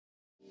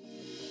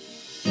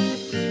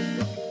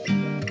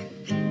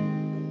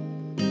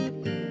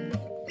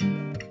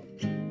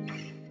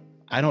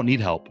I don't need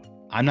help.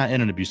 I'm not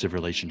in an abusive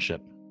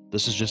relationship.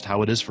 This is just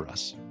how it is for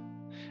us.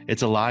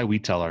 It's a lie we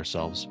tell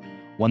ourselves,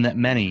 one that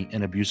many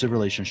in abusive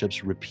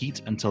relationships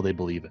repeat until they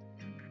believe it.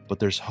 But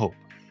there's hope.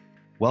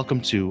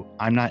 Welcome to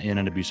I'm Not in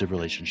an Abusive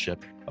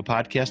Relationship, a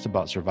podcast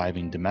about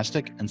surviving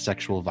domestic and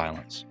sexual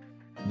violence.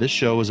 This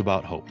show is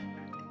about hope.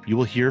 You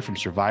will hear from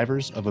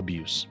survivors of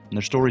abuse, and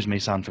their stories may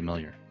sound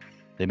familiar.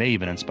 They may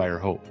even inspire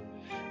hope.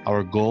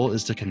 Our goal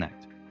is to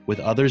connect with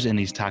others in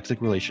these toxic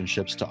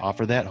relationships to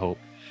offer that hope,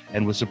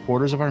 and with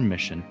supporters of our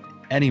mission,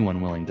 anyone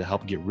willing to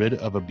help get rid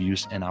of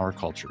abuse in our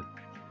culture.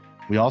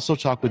 We also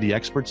talk with the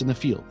experts in the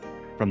field,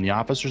 from the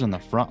officers on the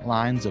front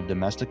lines of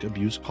domestic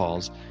abuse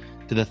calls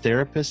to the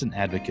therapists and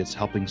advocates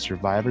helping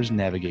survivors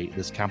navigate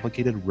this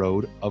complicated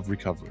road of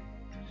recovery.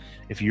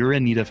 If you're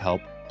in need of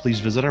help, please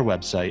visit our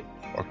website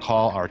or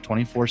call our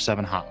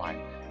 24/7 hotline,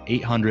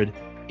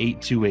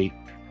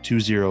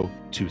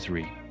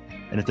 800-828-2023.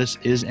 And if this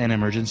is an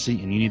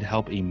emergency and you need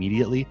help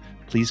immediately,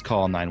 please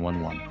call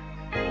 911.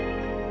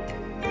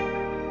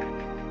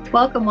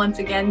 Welcome once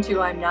again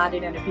to I'm Not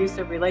in an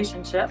Abusive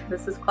Relationship.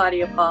 This is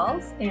Claudia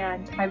Pauls,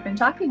 and I've been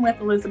talking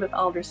with Elizabeth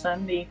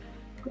Alderson,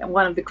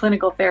 one of the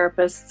clinical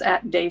therapists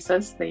at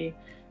DASIS. We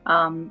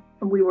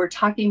were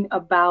talking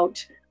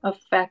about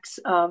effects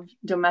of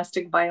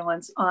domestic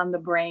violence on the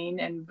brain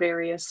and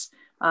various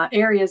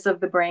areas of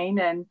the brain.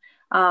 And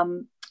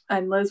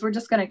Liz, we're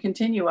just going to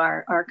continue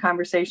our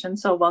conversation.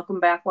 So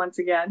welcome back once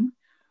again.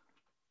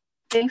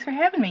 Thanks for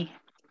having me.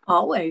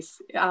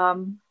 Always.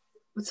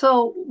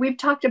 So we've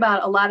talked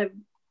about a lot of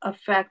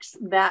effects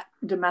that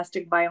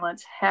domestic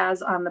violence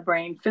has on the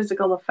brain,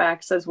 physical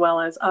effects as well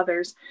as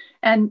others.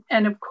 And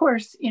of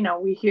course,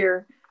 we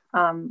hear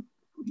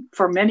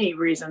for many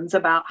reasons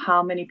about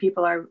how many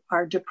people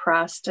are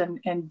depressed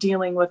and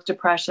dealing with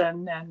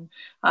depression, and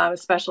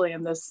especially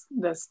in this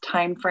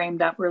time frame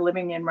that we're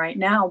living in right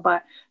now.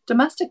 But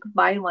domestic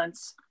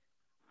violence,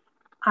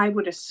 I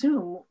would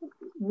assume,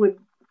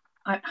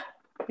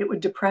 it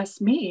would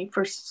depress me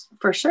for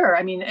sure.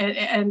 I mean,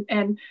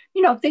 and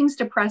things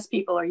depress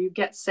people, or you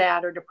get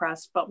sad or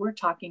depressed, but we're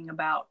talking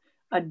about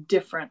a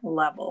different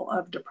level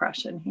of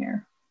depression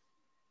here.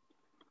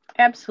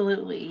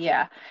 Absolutely,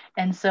 yeah.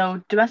 And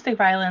so domestic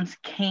violence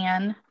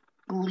can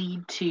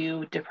lead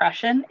to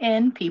depression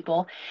in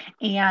people.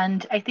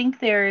 And I think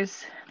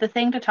there's the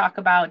thing to talk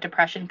about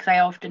depression, because I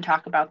often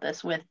talk about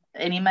this with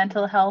any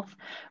mental health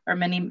or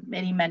many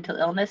mental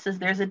illnesses.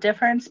 There's a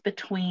difference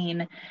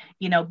between,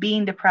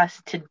 being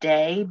depressed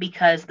today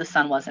because the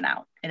sun wasn't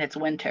out and it's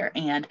winter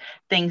and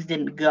things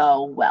didn't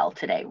go well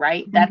today,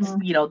 right? That's,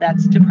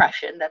 that's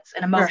depression. That's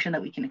an emotion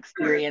that we can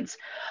experience.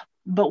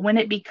 But when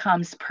it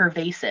becomes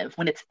pervasive,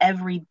 when it's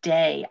every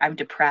day I'm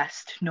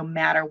depressed, no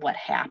matter what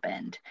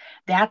happened,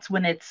 that's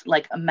when it's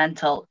like a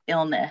mental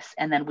illness.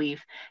 And then we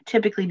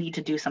typically need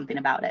to do something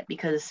about it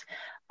because,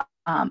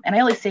 and I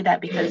always say that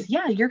because,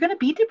 you're going to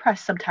be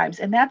depressed sometimes,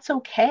 and that's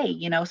okay.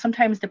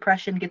 Sometimes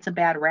depression gets a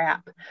bad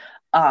rap.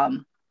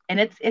 And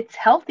it's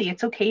healthy.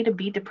 It's okay to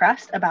be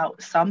depressed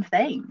about some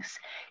things.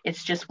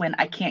 It's just when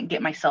I can't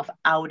get myself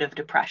out of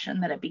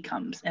depression that it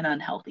becomes an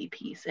unhealthy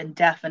piece. And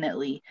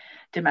definitely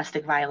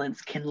domestic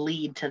violence can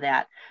lead to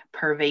that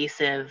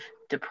pervasive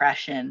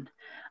depression.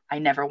 I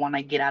never want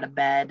to get out of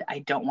bed. I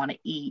don't want to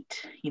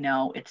eat.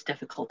 It's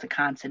difficult to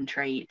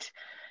concentrate.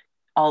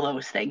 All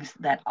those things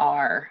that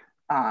are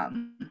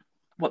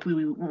what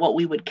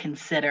we would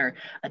consider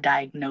a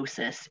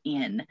diagnosis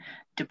in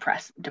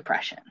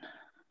depression.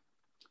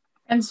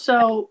 And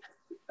so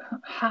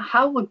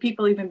how would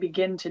people even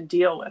begin to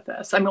deal with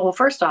this? I mean, well,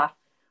 first off,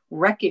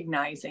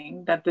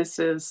 recognizing that this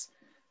is,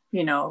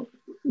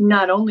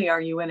 not only are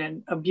you in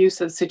an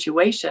abusive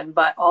situation,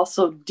 but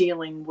also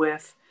dealing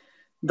with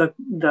the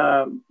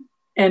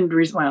end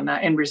result, well,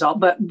 not end result,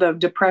 but the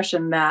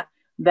depression that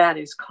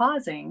is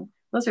causing.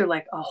 Those are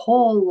like a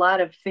whole lot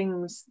of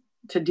things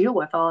to deal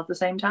with all at the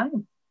same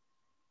time.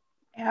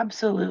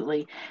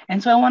 Absolutely.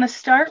 And so I want to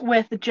start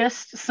with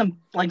just some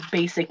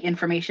basic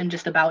information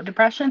just about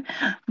depression,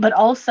 but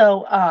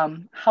also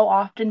how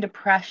often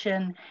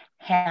depression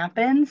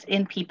happens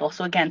in people.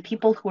 So again,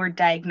 people who are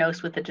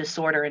diagnosed with a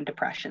disorder in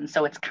depression.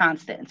 So it's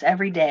constant. It's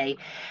every day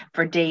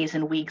for days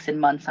and weeks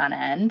and months on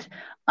end.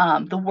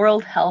 The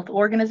World Health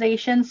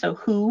Organization, so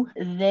WHO,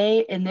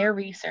 in their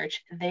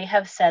research, they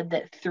have said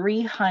that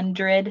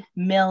 300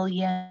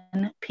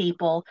 million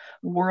people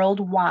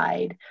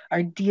worldwide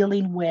are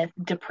dealing with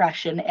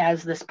depression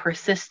as this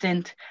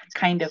persistent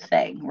kind of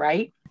thing,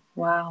 right?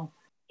 Wow.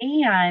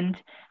 And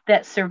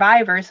that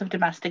survivors of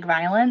domestic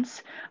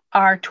violence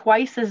are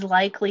twice as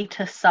likely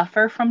to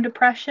suffer from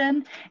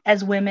depression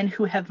as women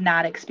who have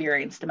not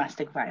experienced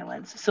domestic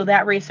violence. So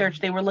that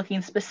research, they were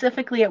looking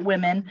specifically at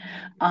women.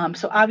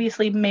 So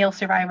obviously male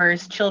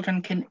survivors,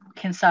 children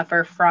can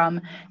suffer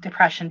from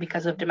depression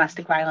because of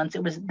domestic violence.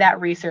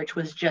 That research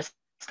was just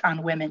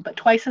on women, but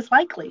twice as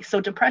likely. So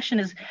depression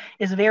is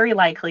very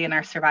likely in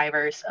our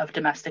survivors of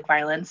domestic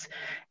violence.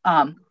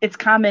 It's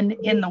common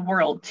in the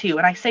world too.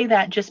 And I say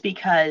that just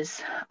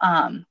because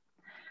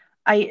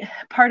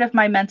part of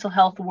my mental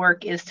health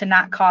work is to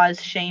not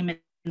cause shame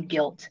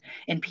guilt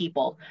in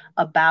people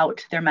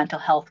about their mental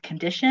health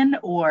condition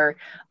or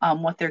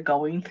what they're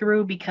going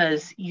through,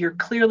 because you're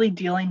clearly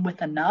dealing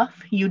with enough.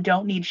 You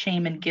don't need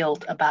shame and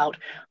guilt about,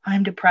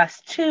 I'm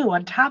depressed too,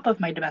 on top of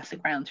my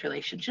domestic violence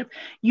relationship.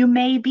 You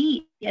may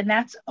be, and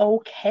that's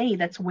okay.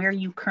 That's where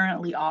you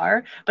currently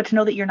are. But to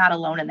know that you're not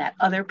alone in that.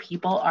 Other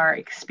people are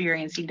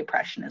experiencing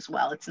depression as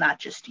well. It's not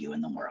just you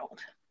in the world.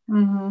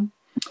 Mm-hmm.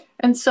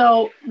 And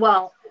so,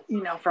 well,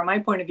 from my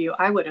point of view,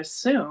 I would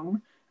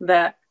assume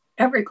that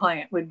every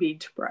client would be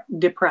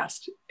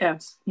depressed.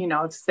 If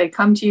they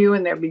come to you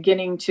and they're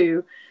beginning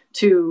to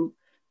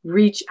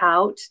reach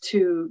out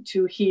to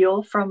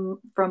heal from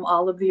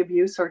all of the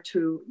abuse, or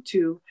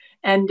to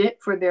end it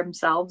for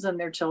themselves and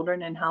their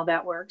children, and how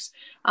that works.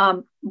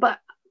 But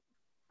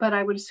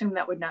I would assume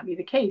that would not be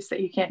the case, that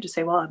you can't just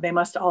say, well, they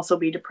must also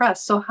be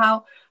depressed. So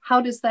how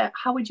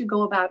would you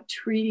go about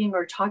treating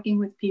or talking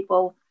with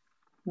people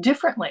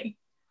differently?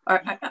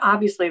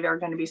 Obviously, there are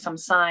going to be some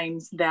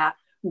signs that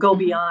go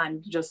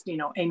beyond just,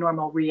 a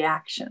normal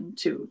reaction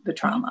to the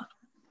trauma.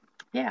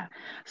 Yeah.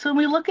 So when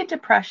we look at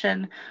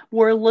depression,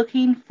 we're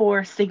looking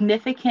for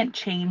significant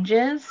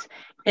changes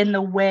in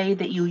the way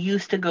that you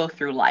used to go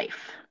through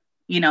life,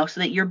 so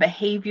that your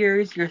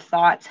behaviors, your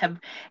thoughts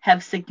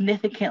have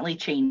significantly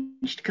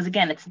changed. Because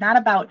again, it's not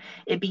about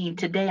it being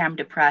today I'm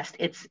depressed.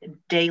 It's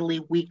daily,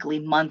 weekly,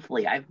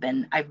 monthly. I've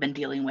been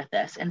dealing with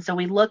this. And so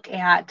we look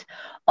at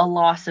a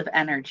loss of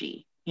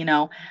energy.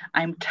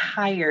 I'm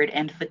tired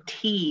and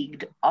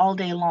fatigued all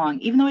day long,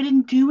 even though I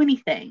didn't do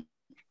anything,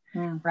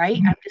 right?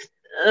 I'm just,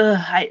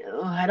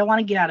 I don't want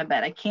to get out of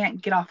bed. I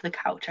can't get off the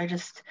couch. I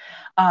just,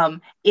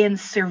 in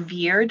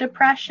severe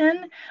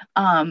depression,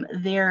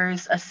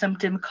 there's a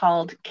symptom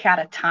called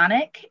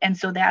catatonic. And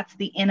so that's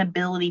the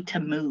inability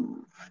to move.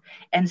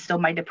 And so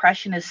my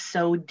depression is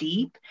so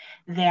deep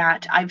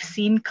that I've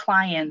seen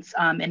clients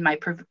in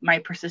my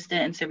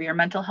persistent and severe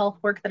mental health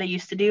work that I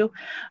used to do,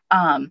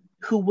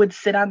 who would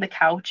sit on the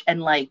couch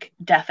and like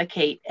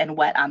defecate and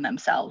wet on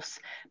themselves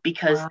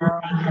because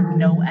they had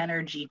no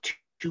energy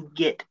to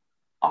get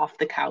off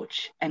the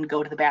couch and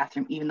go to the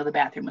bathroom, even though the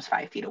bathroom was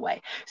 5 feet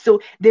away.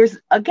 So there's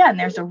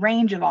a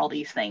range of all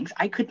these things.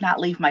 I could not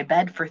leave my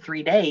bed for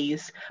 3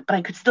 days, but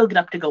I could still get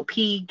up to go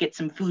pee, get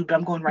some food, but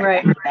I'm going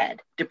right back to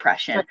bed.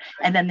 Depression. Right.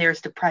 And then there's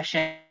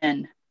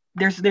depression.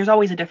 There's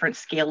always a different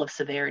scale of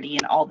severity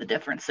and all the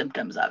different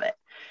symptoms of it.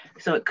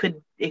 So it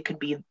could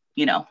be,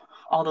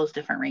 all those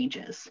different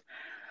ranges.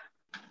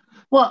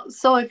 Well,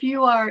 so if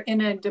you are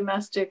in a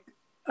domestic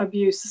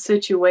abuse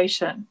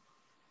situation,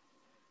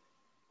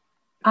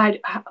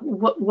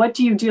 what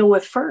do you deal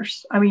with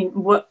first? I mean,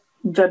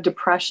 the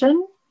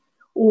depression,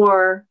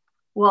 or,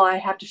 well, I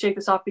have to shake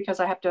this off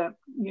because I have to,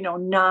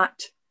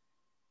 not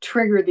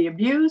trigger the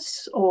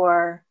abuse,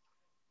 or,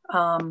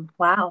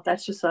 wow,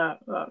 that's just a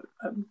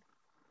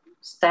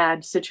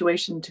sad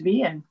situation to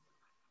be in.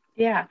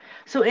 Yeah.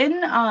 So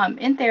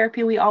in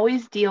therapy, we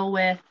always deal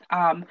with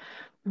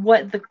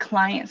what the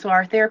client. So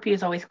our therapy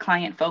is always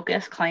client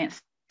focused, client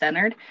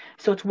centered.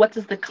 So it's what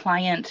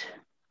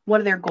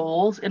are their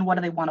goals and what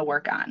do they want to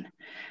work on?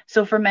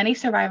 So for many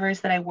survivors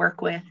that I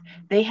work with,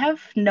 they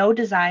have no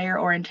desire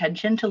or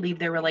intention to leave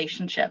their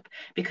relationship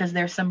because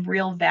there's some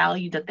real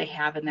value that they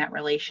have in that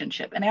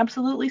relationship. And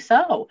absolutely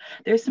so.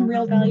 There's some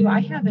real value I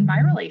have in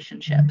my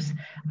relationships.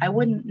 I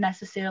wouldn't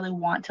necessarily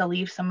want to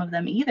leave some of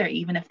them either,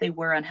 even if they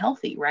were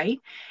unhealthy, right?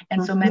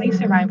 And so many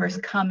survivors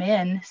come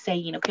in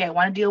saying, okay, I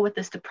want to deal with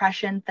this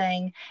depression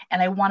thing,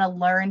 and I want to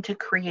learn to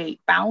create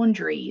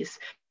boundaries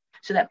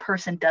so that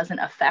person doesn't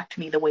affect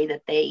me the way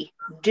that they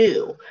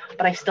do,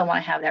 but I still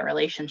want to have that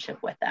relationship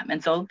with them.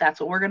 And so that's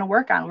what we're going to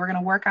work on. We're going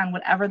to work on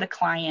whatever the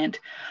client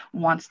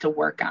wants to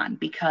work on,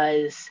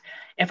 because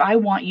if I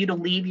want you to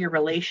leave your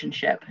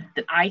relationship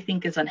that I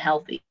think is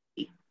unhealthy,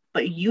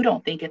 but you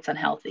don't think it's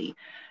unhealthy,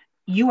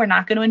 you are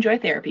not going to enjoy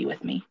therapy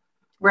with me.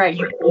 Right.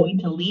 You're going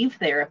to leave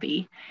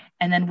therapy,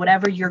 and then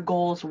whatever your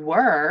goals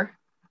were,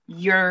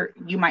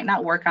 you might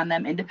not work on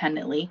them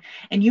independently,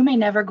 and you may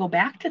never go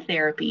back to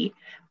therapy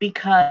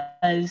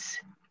because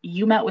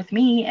you met with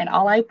me and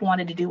all I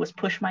wanted to do was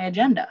push my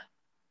agenda.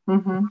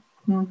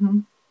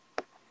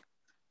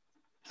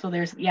 So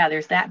there's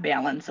that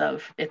balance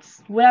of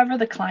it's whatever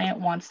the client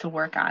wants to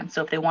work on.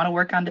 So if they want to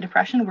work on the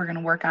depression, we're going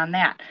to work on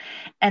that.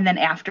 And then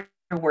after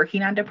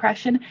working on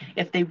depression,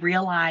 if they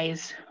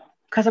realize,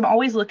 because I'm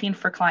always looking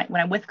for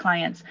when I'm with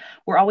clients,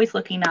 we're always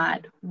looking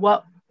at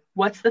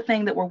what's the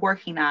thing that we're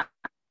working on.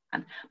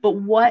 But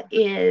what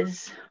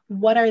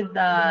are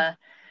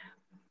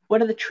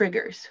the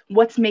triggers?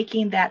 What's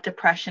making that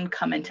depression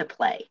come into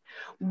play?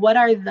 What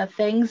are the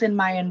things in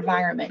my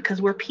environment?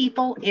 Because we're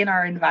people in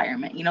our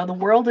environment. The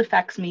world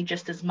affects me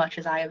just as much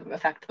as I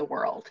affect the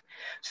world.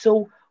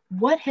 So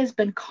what has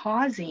been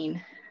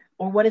causing,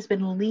 or what has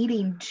been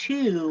leading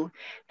to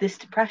this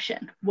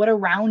depression? What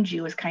around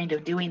you is kind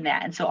of doing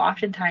that? And so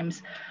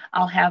oftentimes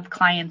I'll have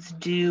clients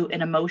do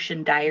an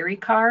emotion diary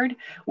card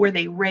where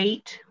they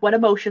rate what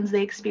emotions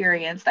they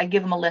experienced. I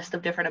give them a list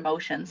of different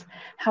emotions,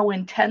 how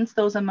intense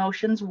those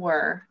emotions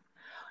were,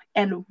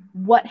 and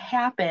what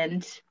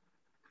happened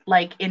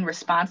like in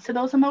response to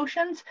those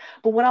emotions,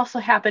 but what also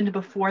happened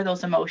before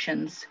those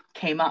emotions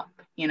came up,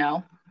 you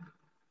know?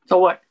 So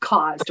what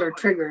caused or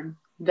triggered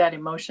that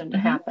emotion to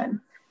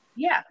happen?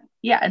 Yeah.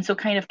 Yeah. And so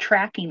kind of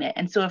tracking it.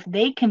 And so if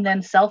they can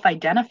then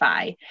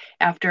self-identify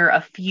after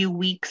a few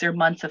weeks or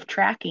months of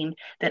tracking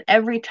that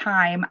every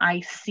time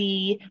I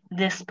see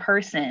this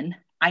person,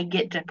 I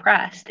get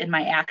depressed and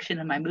my action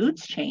and my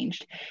moods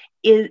changed,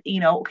 is,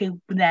 okay,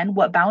 then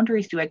what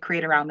boundaries do I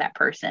create around that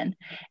person?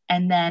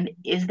 And then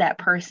is that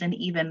person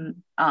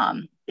even,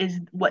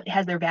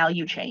 has their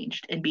value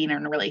changed in being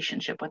in a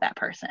relationship with that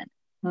person?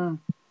 But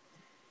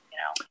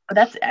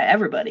that's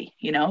everybody,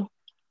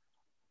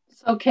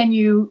 So can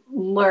you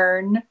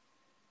learn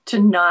to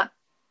not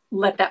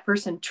let that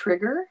person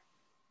trigger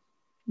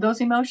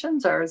those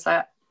emotions, or is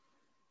that,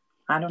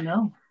 I don't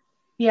know.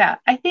 Yeah,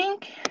 I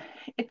think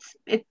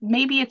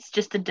maybe it's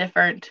just a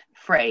different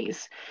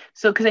phrase.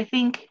 So because I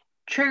think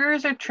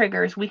triggers are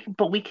triggers,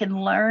 but we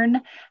can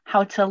learn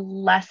how to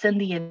lessen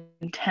the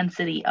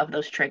intensity of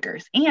those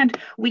triggers. And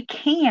we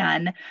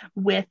can,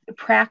 with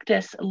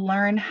practice,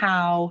 learn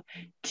how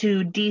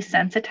to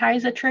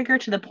desensitize a trigger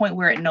to the point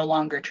where it no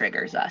longer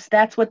triggers us.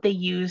 That's what they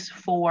use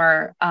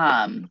for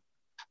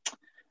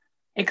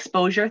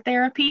exposure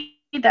therapy.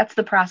 That's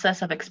the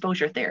process of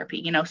exposure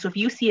therapy. So if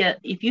you see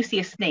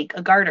a snake,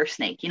 a garter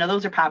snake,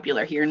 those are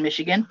popular here in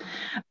Michigan,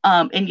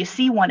 and you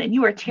see one and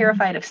you are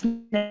terrified of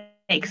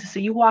snakes, so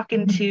you walk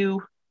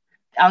into,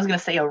 I was going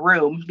to say a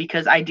room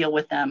because I deal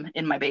with them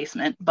in my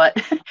basement, but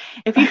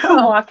if you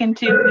walk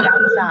into the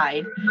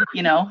outside,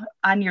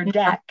 on your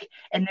deck,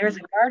 and there's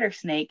a garter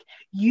snake,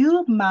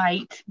 you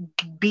might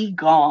be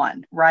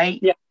gone, right?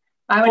 Yeah,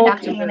 I would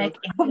have to panic.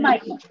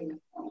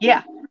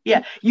 Yeah.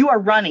 You are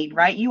running,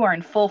 right? You are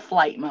in full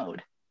flight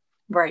mode.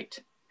 Right.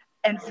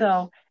 And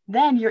so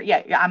then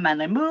I'm going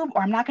to move,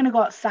 or I'm not going to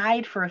go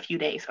outside for a few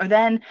days. Or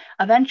then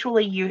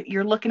eventually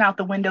you're looking out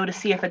the window to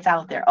see if it's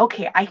out there.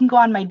 Okay, I can go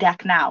on my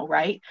deck now,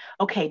 right?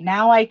 Okay,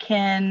 now I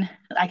can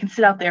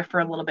sit out there for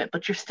a little bit,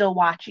 but you're still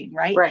watching,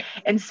 right? Right.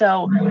 And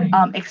so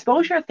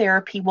exposure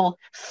therapy will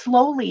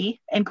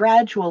slowly and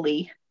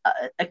gradually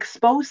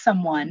expose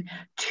someone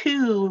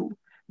to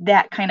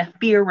that kind of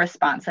fear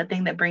response, that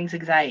thing that brings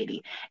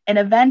anxiety. And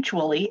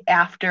eventually,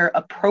 after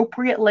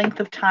appropriate length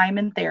of time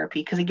in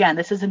therapy, because again,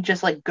 this isn't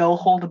just like go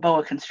hold a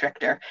boa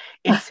constrictor.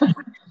 It's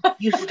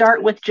you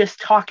start with just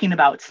talking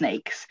about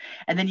snakes,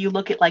 and then you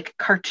look at like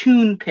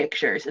cartoon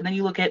pictures, and then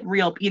you look at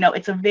real,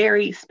 it's a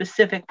very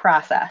specific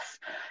process,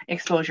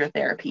 exposure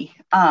therapy.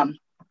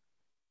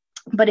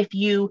 But if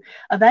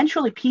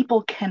eventually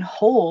people can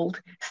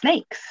hold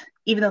snakes,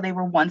 even though they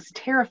were once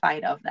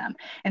terrified of them.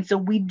 And so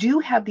we do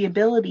have the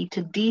ability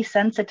to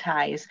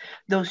desensitize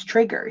those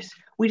triggers.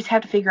 We just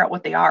have to figure out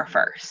what they are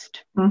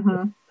first.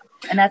 Mm-hmm.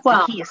 And that's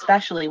the key,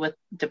 especially with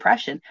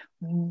depression.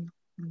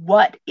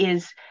 What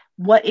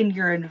in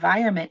your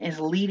environment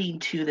is leading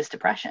to this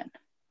depression?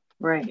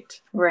 Right.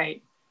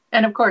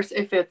 And of course,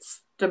 if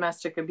it's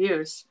domestic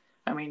abuse,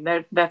 I mean,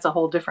 that's a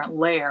whole different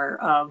layer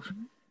of,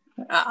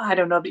 I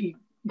don't know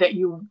that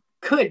you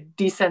could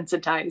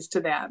desensitize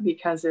to that,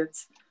 because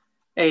it's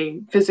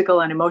a physical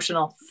and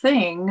emotional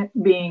thing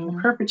being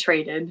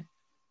perpetrated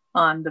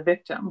on the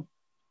victim.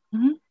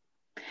 Mm-hmm.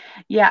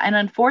 Yeah. And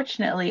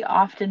unfortunately,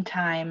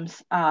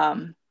 oftentimes,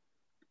 no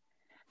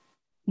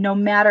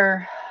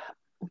matter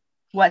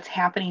what's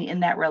happening in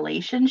that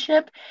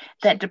relationship,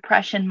 that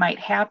depression might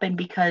happen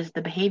because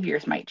the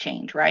behaviors might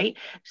change, right?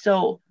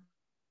 So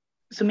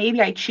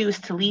maybe I choose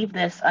to leave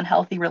this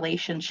unhealthy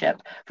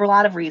relationship for a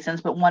lot of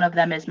reasons, but one of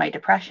them is my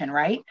depression,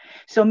 right?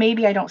 So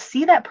maybe I don't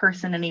see that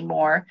person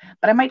anymore,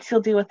 but I might still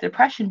deal with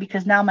depression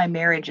because now my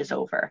marriage is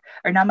over,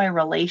 or now my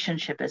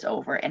relationship is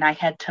over and I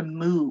had to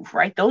move,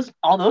 right?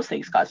 All those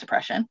things cause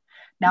depression.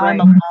 Now I'm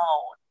alone.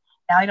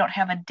 Now I don't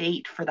have a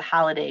date for the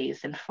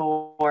holidays and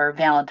for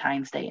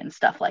Valentine's Day and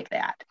stuff like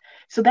that.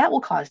 So that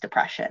will cause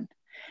depression.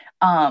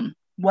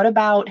 What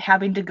about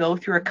having to go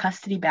through a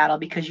custody battle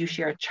because you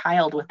share a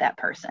child with that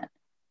person?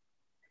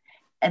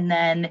 And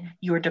then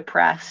you're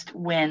depressed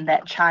when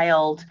that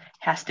child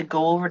has to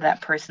go over to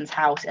that person's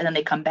house, and then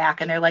they come back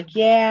and they're like,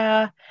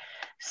 yeah,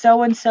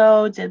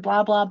 so-and-so did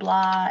blah, blah,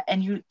 blah.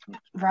 And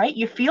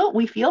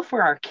we feel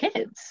for our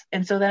kids.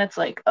 And so then it's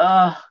like,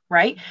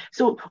 right?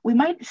 So we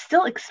might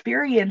still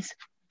experience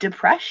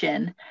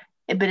depression,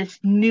 but it's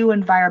new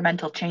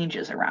environmental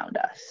changes around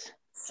us.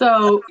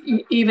 So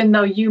even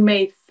though you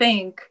may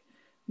think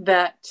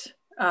that,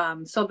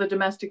 so the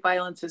domestic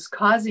violence is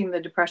causing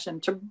the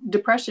depression,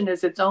 depression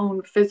is its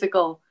own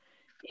physical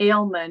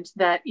ailment,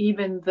 that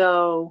even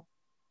though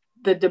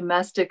the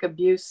domestic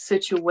abuse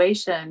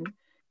situation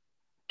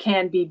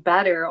can be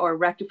better or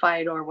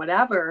rectified or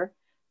whatever,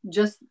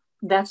 just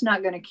that's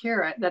not going to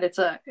cure it, that it's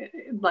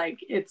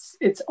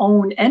its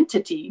own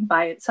entity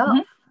by itself.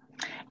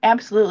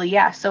 Absolutely.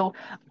 Yeah. So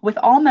with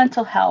all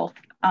mental health,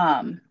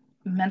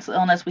 mental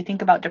illness, we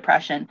think about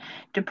depression.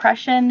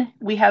 Depression,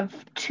 we have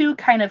two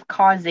kind of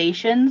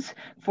causations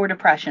for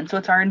depression. So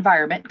it's our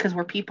environment, because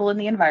we're people in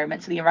the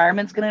environment. So the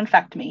environment's going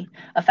to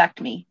affect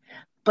me.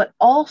 But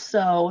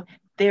also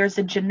there's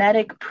a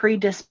genetic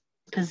predisposition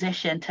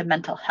predisposition to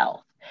mental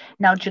health.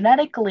 Now,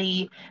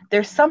 genetically,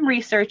 there's some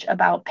research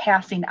about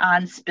passing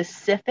on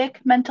specific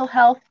mental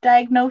health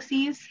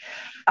diagnoses.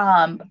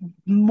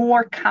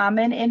 More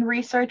common in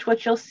research,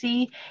 what you'll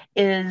see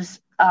is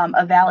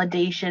a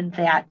validation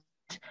that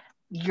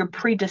you're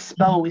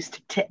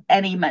predisposed to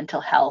any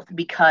mental health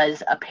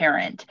because a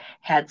parent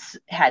had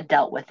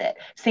dealt with it.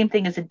 Same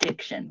thing as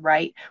addiction,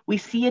 right? We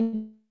see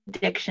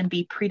addiction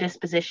be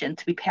predisposition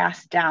to be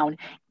passed down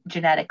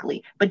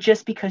genetically, but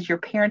just because your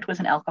parent was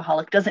an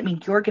alcoholic doesn't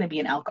mean you're going to be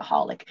an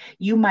alcoholic.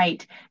 You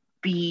might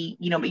be,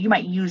 you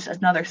might use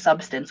another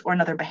substance or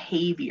another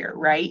behavior,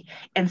 right?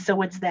 And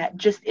so it's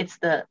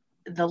the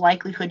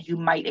likelihood you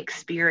might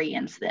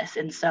experience this.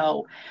 And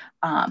so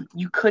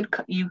you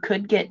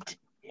could get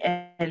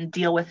and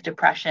deal with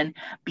depression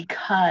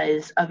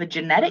because of a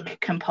genetic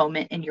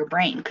component in your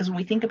brain. Because when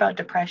we think about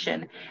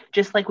depression,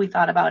 just like we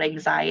thought about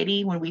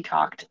anxiety when we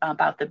talked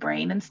about the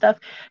brain and stuff,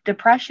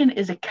 depression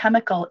is a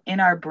chemical in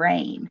our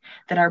brain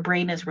that our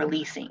brain is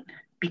releasing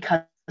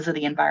because of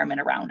the environment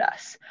around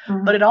us.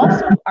 Mm-hmm. But it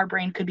also, our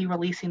brain could be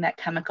releasing that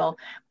chemical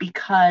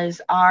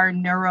because our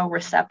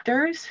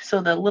neuroreceptors,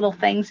 so the little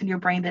things in your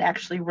brain that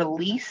actually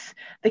release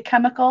the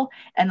chemical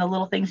and the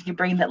little things in your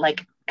brain that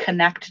like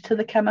connect to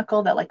the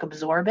chemical that like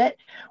absorb it,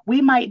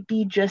 we might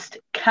be just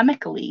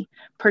chemically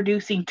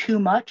producing too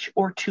much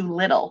or too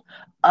little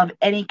of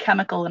any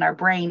chemical in our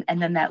brain,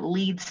 and then that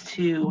leads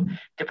to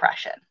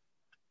depression.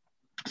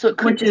 So it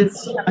could be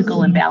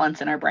chemical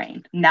imbalance in our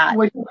brain, not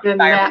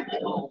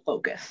environmental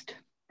focused.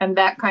 And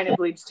that kind of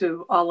leads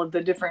to all of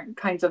the different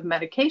kinds of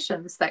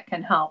medications that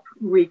can help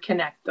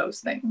reconnect those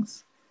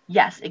things.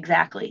 Yes,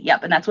 exactly.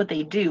 Yep. And that's what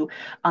they do.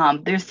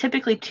 There's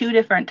typically two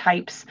different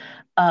types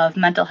of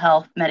mental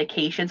health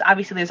medications.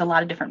 Obviously, there's a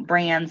lot of different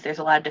brands. There's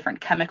a lot of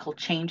different chemical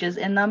changes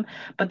in them,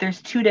 but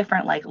there's two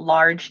different like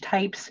large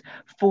types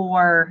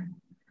for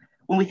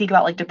when we think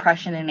about like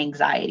depression and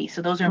anxiety.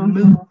 So those are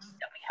moods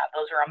that we have.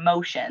 Those are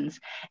emotions.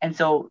 And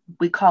so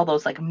we call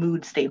those like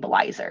mood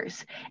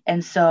stabilizers.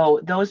 And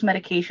so those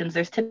medications,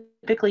 there's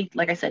typically,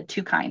 like I said,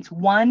 two kinds.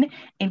 One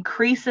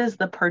increases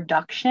the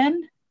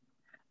production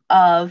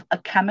of a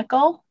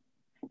chemical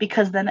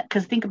because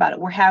think about it,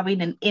 we're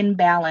having an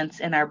imbalance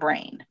in our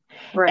brain.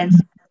 Right. And so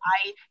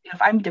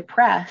if I'm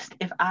depressed,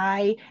 if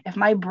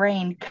my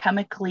brain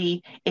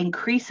chemically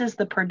increases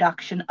the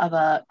production of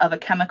a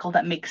chemical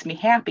that makes me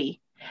happy,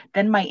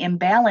 then my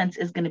imbalance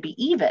is going to be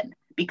even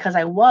because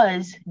I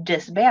was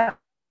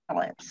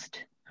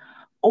disbalanced.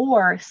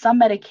 Or some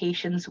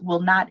medications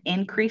will not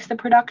increase the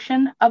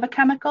production of a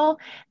chemical.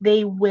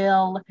 They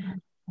will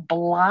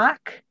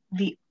block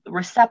the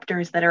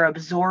receptors that are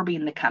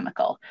absorbing the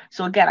chemical.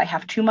 So again, I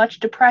have too much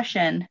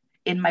depression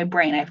in my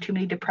brain. I have too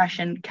many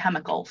depression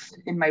chemicals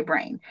in my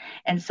brain.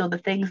 And so the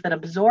things that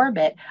absorb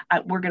it,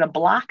 we're going to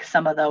block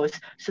some of those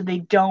so they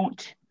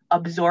don't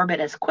absorb it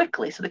as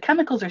quickly. So the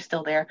chemicals are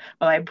still there,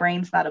 but my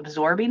brain's not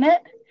absorbing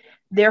it.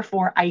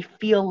 Therefore, I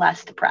feel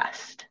less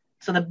depressed.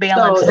 So the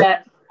balance. So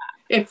that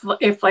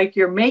if like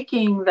you're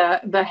making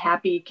the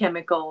happy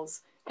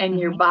chemicals and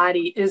your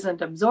body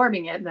isn't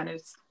absorbing it, then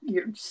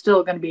you're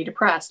still going to be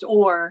depressed.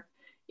 Or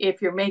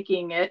if you're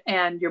making it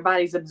and your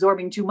body's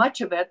absorbing too much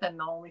of it, then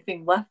the only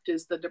thing left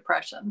is the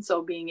depression.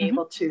 So being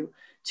able to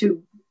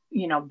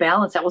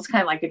balance that. Well, it's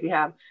kind of like if you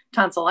have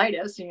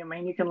tonsillitis,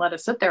 you can let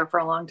it sit there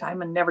for a long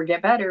time and never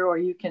get better, or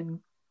you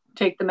can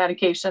take the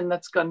medication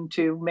that's going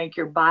to make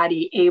your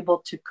body able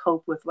to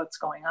cope with what's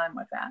going on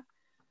with that.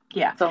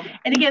 Yeah. So,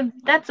 and again,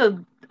 that's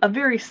a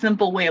very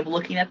simple way of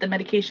looking at the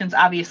medications.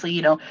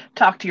 Obviously,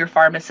 talk to your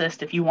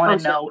pharmacist if you want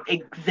to know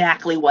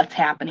exactly what's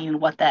happening and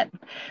what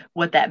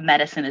that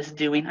medicine is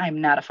doing.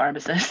 I'm not a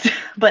pharmacist,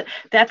 but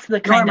that's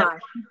the kind of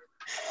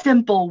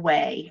simple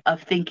way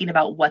of thinking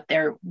about what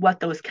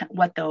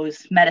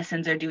those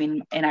medicines are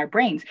doing in our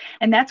brains.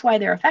 And that's why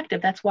they're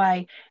effective. That's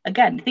why,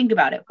 again, think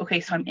about it. Okay,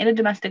 so I'm in a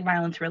domestic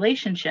violence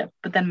relationship,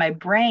 but then my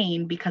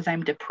brain, because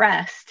I'm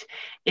depressed,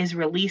 is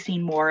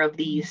releasing more of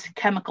these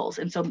chemicals.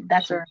 And so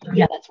that's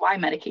why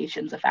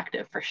medication's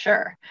effective for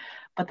sure.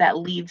 But that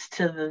leads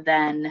to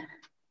then,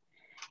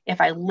 if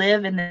I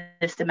live in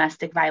this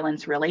domestic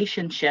violence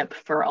relationship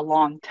for a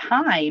long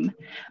time,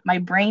 my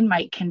brain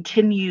might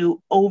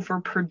continue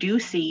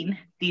overproducing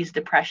these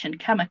depression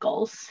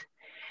chemicals,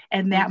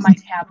 and that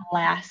might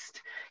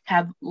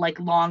have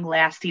long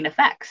lasting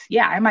effects.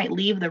 Yeah, I might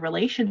leave the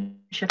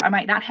relationship. I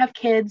might not have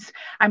kids.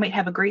 I might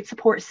have a great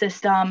support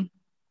system,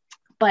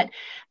 but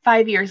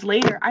 5 years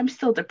later, I'm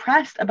still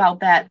depressed about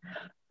that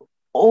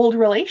old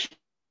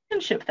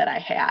relationship that I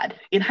had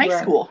in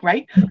high school,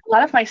 right? A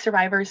lot of my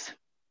survivors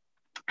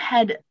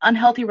had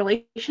unhealthy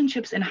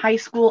relationships in high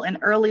school and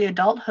early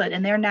adulthood,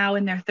 and they're now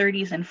in their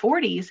 30s and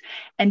 40s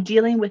and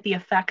dealing with the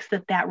effects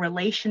that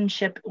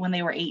relationship when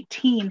they were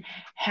 18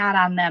 had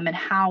on them, and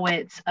how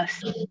it's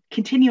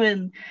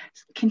continually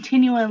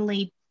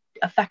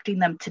affecting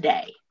them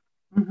today.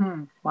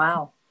 Mm-hmm.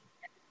 Wow.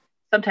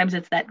 sometimes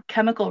it's that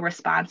chemical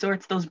response, or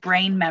it's those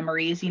brain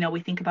memories. We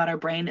think about our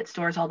brain, it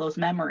stores all those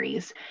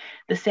memories.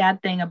 The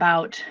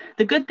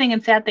good thing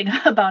and sad thing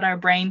about our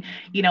brain,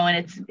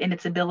 and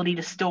its ability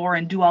to store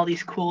and do all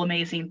these cool,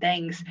 amazing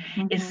things,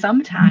 is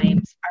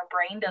sometimes our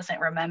brain doesn't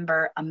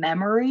remember a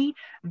memory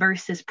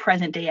versus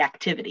present day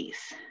activities.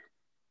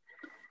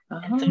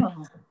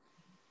 Oh.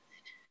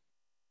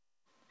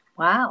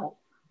 Wow.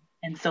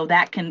 And so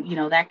that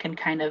can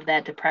kind of,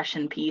 that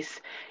depression piece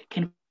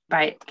can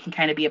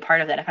kind of be a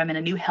part of that. If I'm in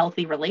a new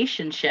healthy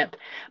relationship,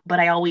 but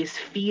I always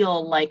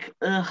feel like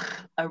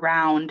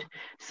around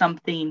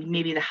something,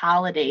 maybe the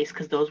holidays,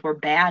 because those were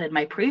bad in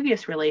my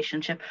previous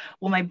relationship.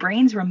 Well, my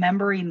brain's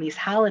remembering these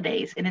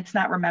holidays, and it's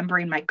not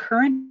remembering my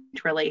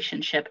current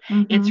relationship.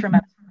 It's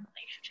remembering the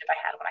relationship I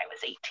had when I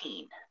was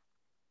 18.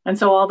 And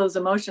so all those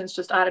emotions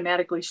just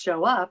automatically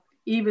show up,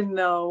 even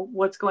though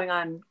what's going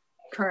on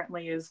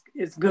currently is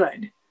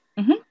good.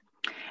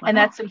 Wow. And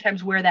that's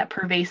sometimes where that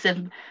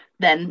pervasive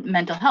then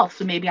mental health.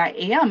 So maybe I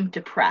am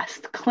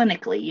depressed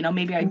clinically,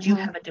 maybe I do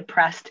have a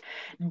depressed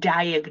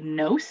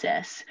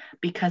diagnosis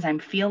because I'm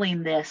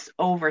feeling this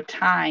over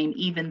time,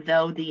 even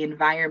though the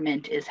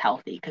environment is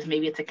healthy, because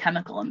maybe it's a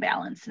chemical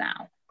imbalance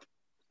now.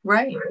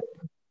 Right.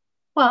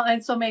 Well,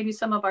 and so maybe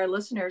some of our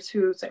listeners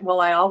who say, well,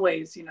 I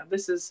always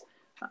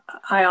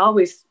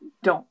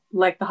don't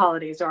like the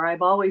holidays, or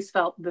I've always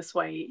felt this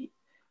way,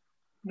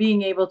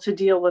 being able to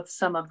deal with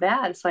some of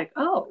that. It's like,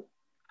 oh,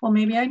 well,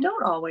 maybe I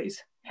don't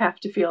always have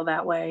to feel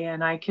that way,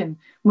 and I can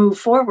move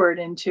forward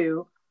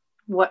into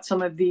what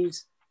some of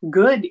these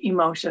good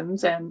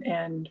emotions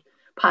and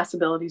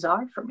possibilities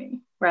are for me,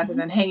 rather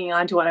than hanging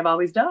on to what I've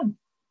always done.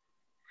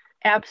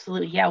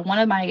 Absolutely. Yeah. One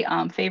of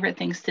my favorite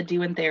things to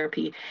do in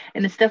therapy,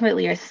 and it's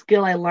definitely a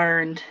skill I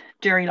learned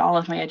during all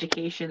of my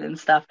education and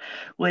stuff,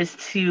 was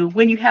to,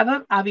 when you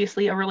have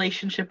obviously a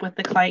relationship with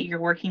the client you're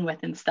working with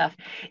and stuff,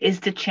 is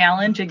to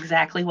challenge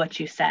exactly what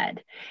you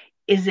said.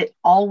 Is it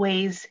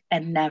always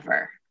and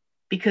never?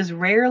 Because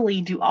rarely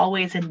do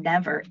always and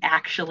never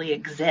actually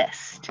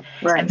exist.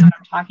 Right. And so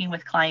I'm talking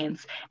with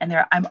clients, and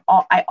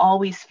I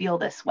always feel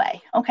this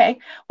way. Okay,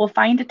 well,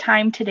 find a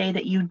time today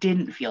that you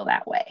didn't feel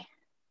that way.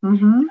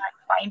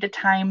 Find a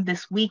time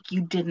this week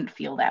you didn't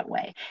feel that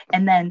way.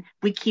 And then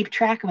we keep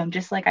track of them.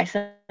 Just like I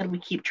said, we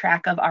keep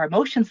track of our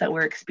emotions that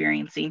we're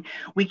experiencing.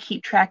 We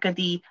keep track of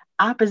the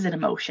opposite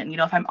emotion.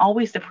 If I'm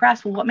always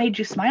depressed, well, what made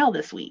you smile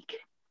this week?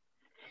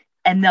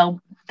 And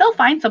they'll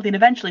find something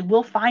eventually.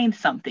 We'll find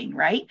something,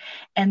 right?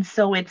 And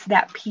so it's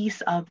that piece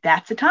of,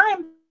 that's a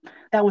time.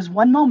 That was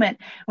one moment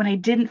when I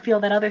didn't feel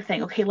that other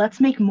thing. Okay, let's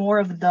make more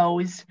of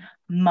those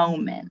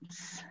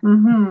moments.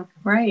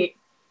 Right.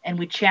 And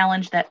we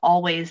challenge that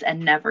always and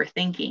never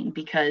thinking,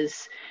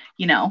 because,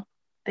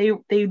 they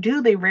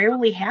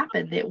rarely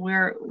happen. That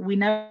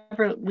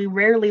we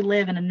rarely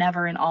live in a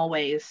never and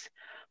always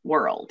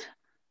world.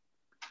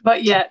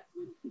 But yet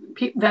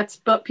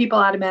but people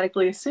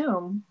automatically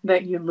assume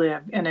that you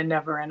live in a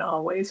never and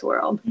always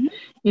world.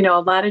 A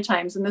lot of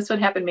times, and this would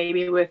happen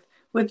maybe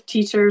with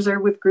teachers or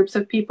with groups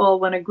of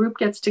people, when a group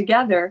gets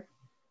together,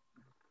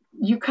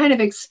 you kind of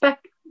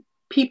expect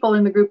people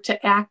in the group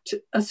to act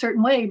a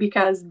certain way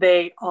because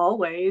they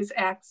always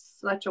act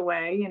such a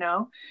way,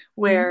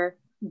 where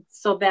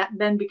so that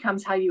then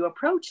becomes how you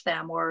approach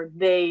them, or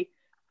they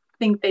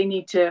think they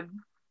need to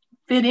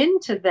fit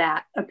into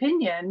that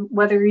opinion,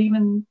 whether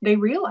even they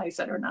realize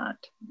it or not.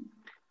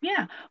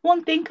 Yeah. Well,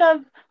 think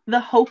of the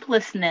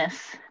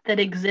hopelessness that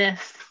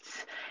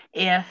exists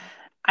if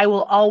I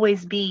will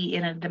always be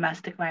in a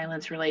domestic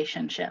violence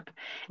relationship.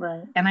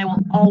 Right. And I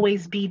will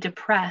always be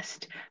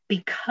depressed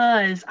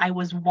because I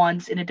was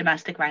once in a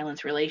domestic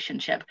violence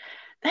relationship.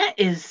 That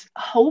is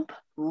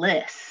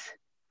hopeless.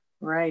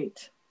 Right.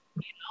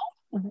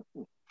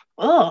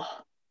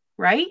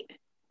 Right?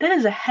 That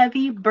is a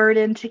heavy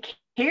burden to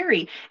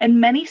carry. And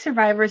many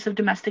survivors of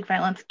domestic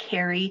violence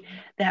carry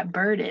that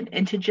burden.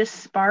 And to just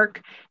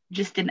spark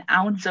just an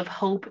ounce of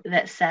hope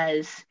that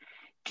says,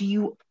 do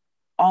you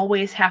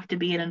always have to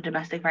be in a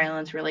domestic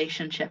violence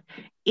relationship?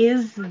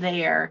 Is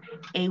there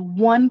a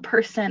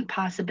 1%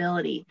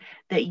 possibility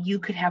that you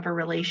could have a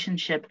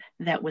relationship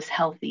that was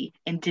healthy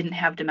and didn't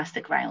have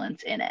domestic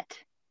violence in it?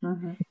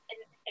 And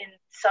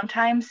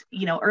sometimes,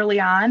 early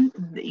on,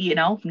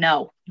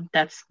 no,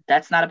 that's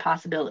not a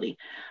possibility.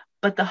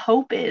 But the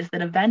hope is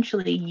that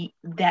eventually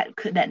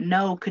that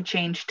no could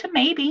change to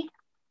maybe,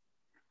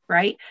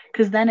 right?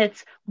 Because then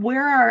it's,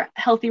 where are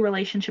healthy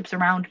relationships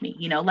around me?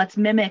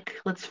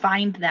 Let's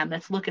find them.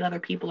 Let's look at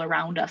other people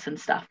around us and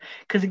stuff.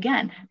 Because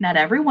again, not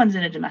everyone's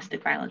in a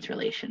domestic violence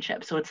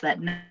relationship. So it's that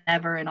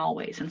never and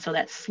always. And so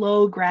that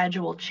slow,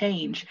 gradual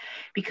change,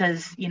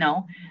 because,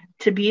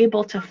 to be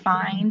able to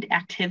find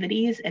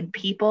activities and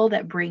people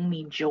that bring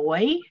me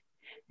joy,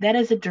 that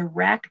is a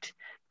direct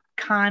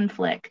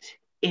conflict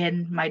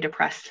in my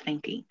depressed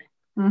thinking.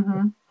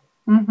 Well,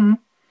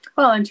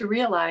 and to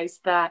realize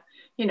that,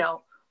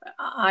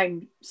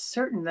 I'm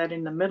certain that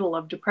in the middle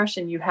of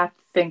depression, you have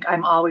to think,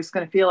 I'm always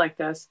going to feel like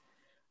this.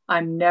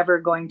 I'm never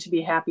going to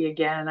be happy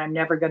again. I'm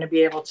never going to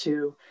be able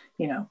to,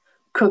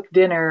 cook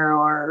dinner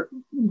or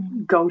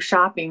go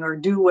shopping or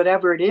do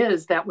whatever it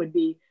is that would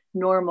be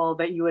normal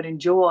that you would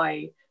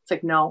enjoy. It's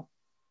like, no,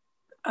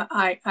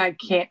 I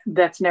can't,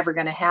 that's never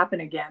going to happen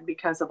again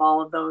because of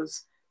all of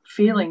those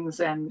feelings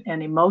and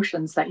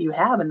emotions that you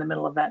have in the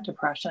middle of that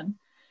depression.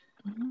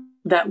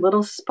 That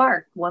little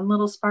spark, one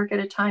little spark at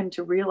a time,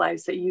 to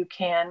realize that you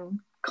can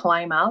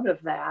climb out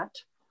of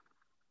that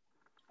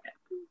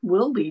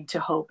will lead to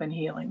hope and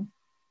healing.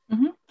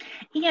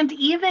 And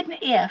even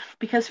if,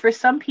 because for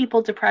some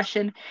people,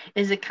 depression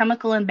is a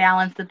chemical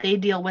imbalance that they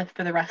deal with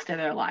for the rest of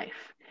their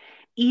life.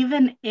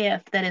 Even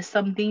if that is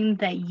something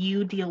that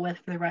you deal with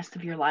for the rest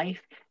of your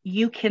life,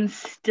 you can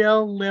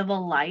still live a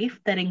life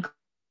that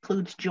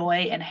includes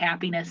joy and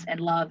happiness and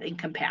love and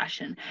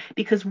compassion.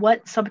 Because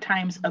what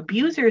sometimes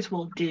abusers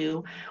will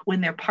do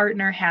when their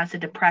partner has a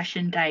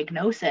depression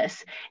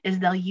diagnosis is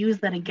they'll use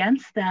that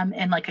against them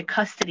in like a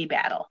custody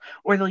battle,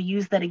 or they'll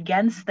use that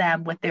against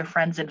them with their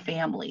friends and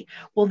family.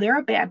 Well, they're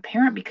a bad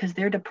parent because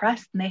they're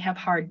depressed and they have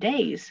hard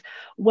days.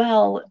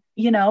 Well,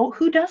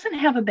 who doesn't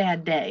have a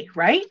bad day,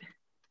 right?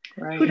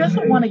 Right. Who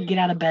doesn't want to get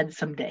out of bed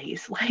some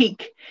days?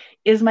 Like,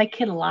 is my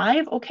kid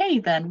alive? Okay,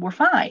 then we're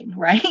fine,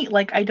 right?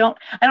 Like, I don't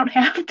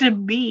have to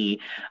be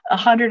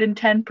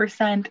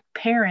 110%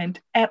 parent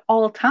at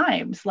all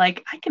times.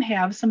 Like, I can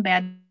have some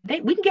bad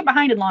days. We can get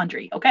behind in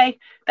laundry, okay?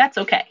 That's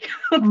okay.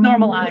 Let's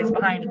normalize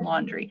behind in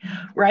laundry,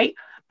 right?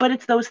 But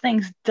it's those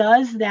things.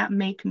 Does that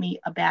make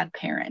me a bad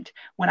parent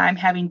when I'm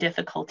having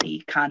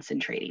difficulty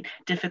concentrating,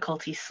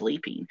 difficulty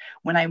sleeping,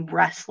 when I'm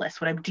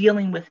restless, when I'm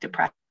dealing with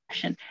depression?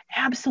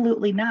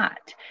 Absolutely not.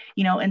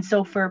 And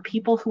so for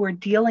people who are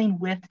dealing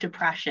with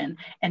depression,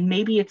 and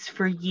maybe it's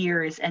for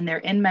years and they're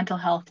in mental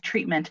health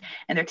treatment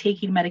and they're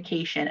taking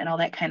medication and all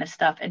that kind of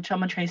stuff, and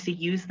someone tries to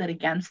use that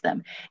against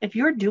them, if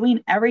you're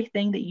doing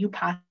everything that you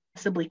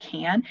possibly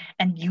can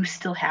and you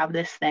still have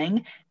this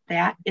thing,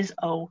 that is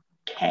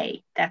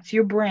okay. That's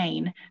your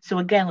brain. So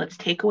again, let's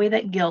take away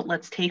that guilt.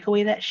 Let's take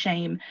away that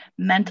shame.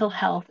 Mental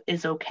health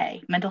is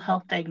okay. Mental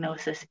health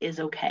diagnosis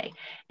is okay.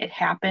 It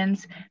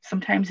happens.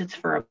 Sometimes it's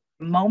for a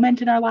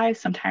moment in our lives.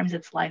 Sometimes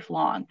it's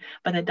lifelong,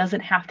 but it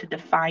doesn't have to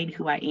define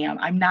who I am.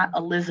 I'm not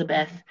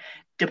Elizabeth,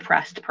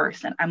 depressed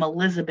person. I'm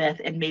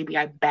Elizabeth, and maybe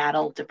I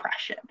battle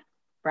depression,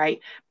 right?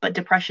 But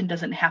depression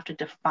doesn't have to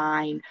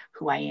define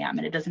who I am,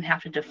 and it doesn't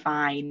have to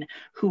define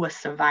who a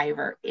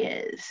survivor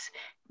is.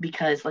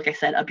 Because, like I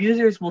said,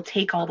 abusers will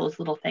take all those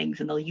little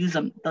things and they'll use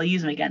them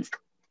against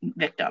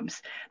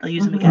victims. They'll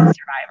use them against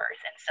survivors.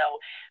 And so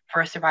for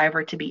a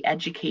survivor to be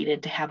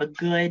educated, to have a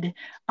good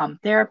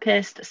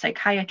therapist, a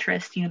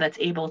psychiatrist, that's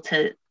able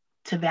to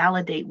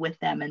validate with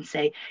them and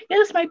say, yeah,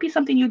 this might be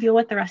something you deal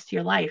with the rest of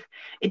your life.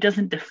 It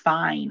doesn't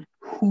define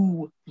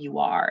who you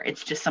are.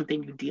 It's just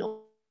something you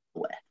deal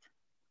with.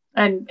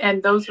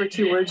 And those were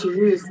two words you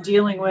used.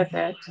 Dealing with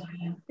it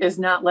is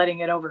not letting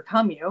it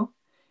overcome you.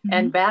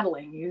 And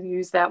battling, you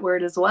use that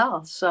word as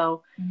well.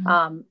 So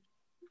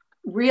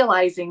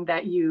realizing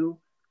that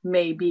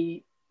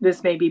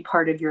this may be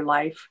part of your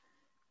life,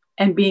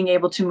 and being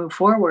able to move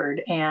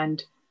forward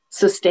and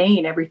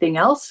sustain everything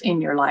else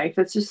in your life,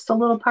 it's just a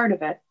little part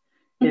of it,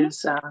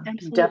 is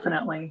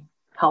definitely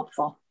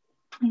helpful.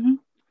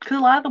 Because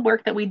a lot of the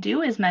work that we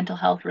do is mental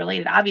health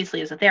related,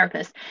 obviously as a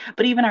therapist,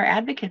 but even our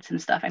advocates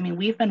and stuff. I mean,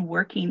 we've been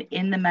working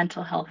in the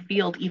mental health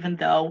field, even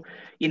though,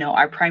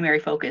 our primary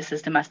focus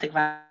is domestic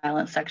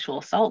violence, sexual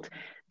assault.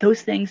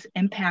 Those things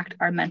impact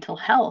our mental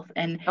health.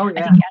 And I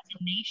think as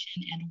a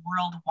nation and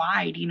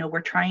worldwide,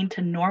 we're trying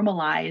to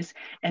normalize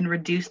and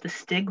reduce the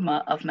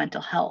stigma of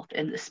mental health,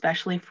 and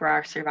especially for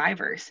our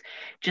survivors.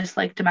 Just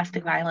like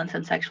domestic violence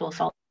and sexual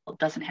assault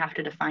doesn't have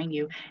to define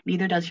you,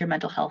 neither does your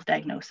mental health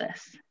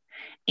diagnosis.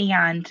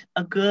 And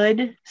a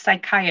good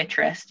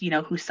psychiatrist,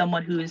 who's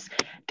someone who's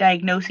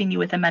diagnosing you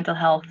with a mental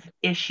health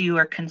issue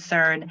or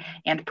concern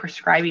and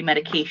prescribing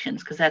medications,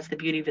 because that's the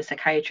beauty of a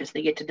psychiatrist.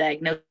 They get to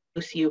diagnose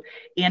you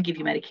and give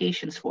you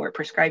medications for it,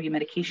 prescribe you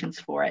medications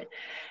for it.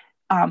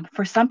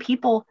 For some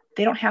people,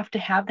 they don't have to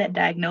have that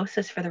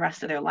diagnosis for the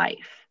rest of their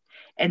life.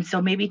 And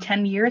so maybe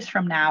 10 years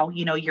from now,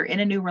 you're in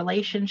a new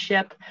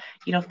relationship,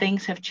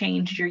 things have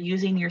changed, you're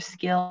using your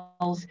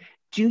skills.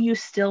 Do you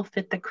still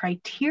fit the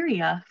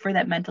criteria for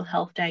that mental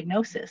health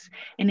diagnosis?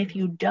 And if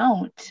you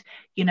don't,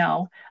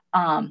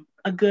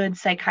 a good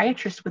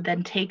psychiatrist would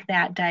then take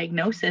that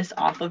diagnosis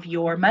off of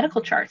your medical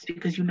charts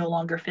because you no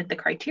longer fit the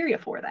criteria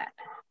for that.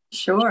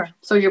 Sure.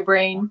 So your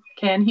brain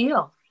can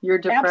heal. Your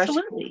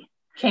depression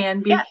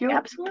can be cured.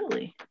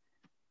 Absolutely.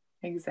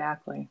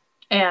 Exactly.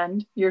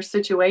 And your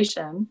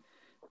situation,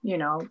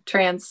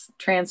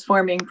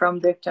 transforming from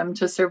victim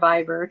to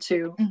survivor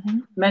to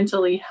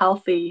mentally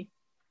healthy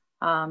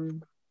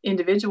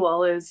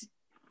individual is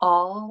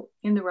all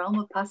in the realm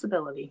of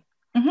possibility.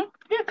 Yeah,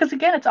 because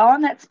again, it's all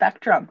on that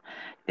spectrum.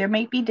 There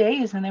may be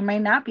days and there may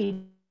not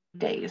be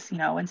days,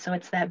 and so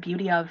it's that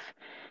beauty of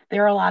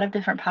there are a lot of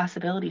different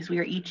possibilities. We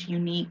are each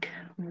unique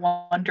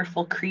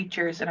wonderful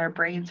creatures and our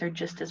brains are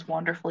just as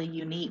wonderfully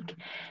unique.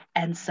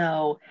 And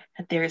so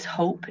there is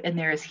hope and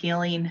there is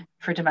healing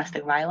for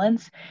domestic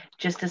violence,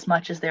 just as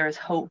much as there is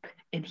hope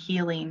and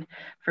healing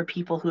for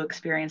people who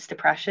experience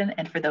depression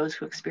and for those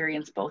who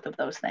experience both of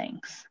those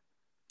things.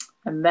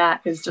 And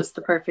that is just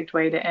the perfect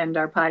way to end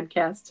our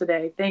podcast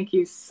today. Thank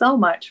you so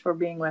much for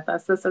being with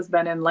us. This has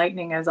been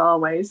enlightening as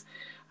always.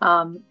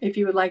 If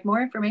you would like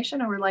more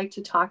information or would like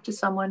to talk to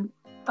someone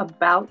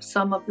about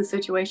some of the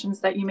situations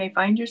that you may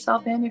find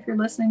yourself in if you're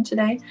listening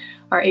today,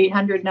 our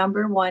 800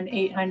 number,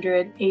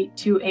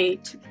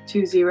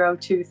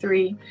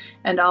 1-800-828-2023,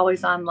 and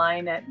always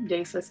online at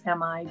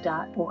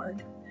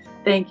dasismi.org.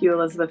 Thank you,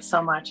 Elizabeth, so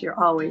much. You're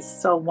always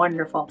so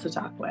wonderful to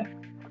talk with.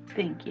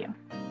 Thank you.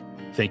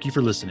 Thank you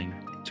for listening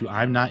to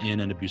I'm Not in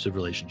an Abusive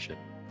Relationship.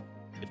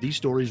 If these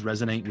stories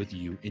resonate with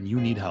you and you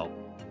need help,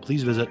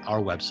 please visit our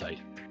website,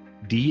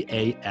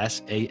 dasasmi.org.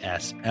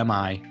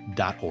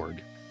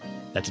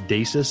 That's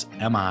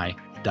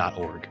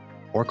dasismi.org.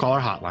 Or call our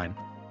hotline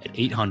at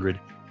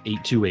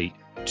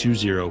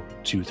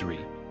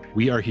 800-828-2023.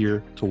 We are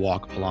here to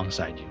walk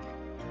alongside you.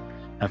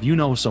 Now, if you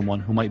know someone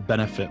who might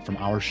benefit from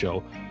our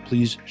show,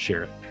 please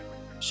share it.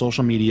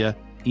 Social media,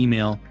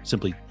 email,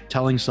 simply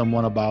telling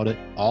someone about it,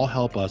 all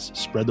help us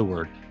spread the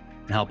word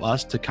and help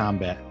us to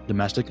combat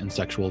domestic and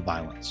sexual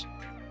violence.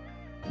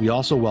 We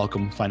also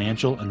welcome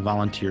financial and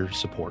volunteer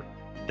support.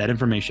 That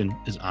information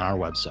is on our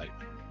website.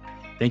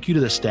 Thank you to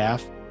the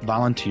staff,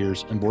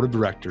 volunteers, and board of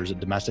directors at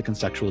Domestic and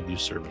Sexual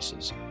Abuse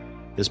Services.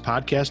 This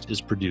podcast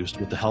is produced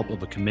with the help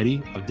of a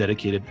committee of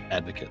dedicated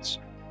advocates.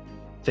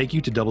 Thank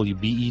you to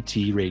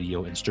WBET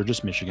Radio in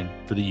Sturgis, Michigan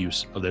for the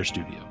use of their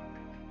studio.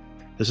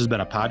 This has been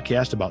a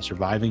podcast about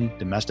surviving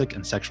domestic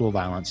and sexual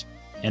violence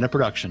and a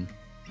production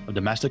of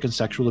Domestic and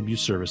Sexual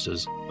Abuse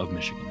Services of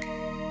Michigan.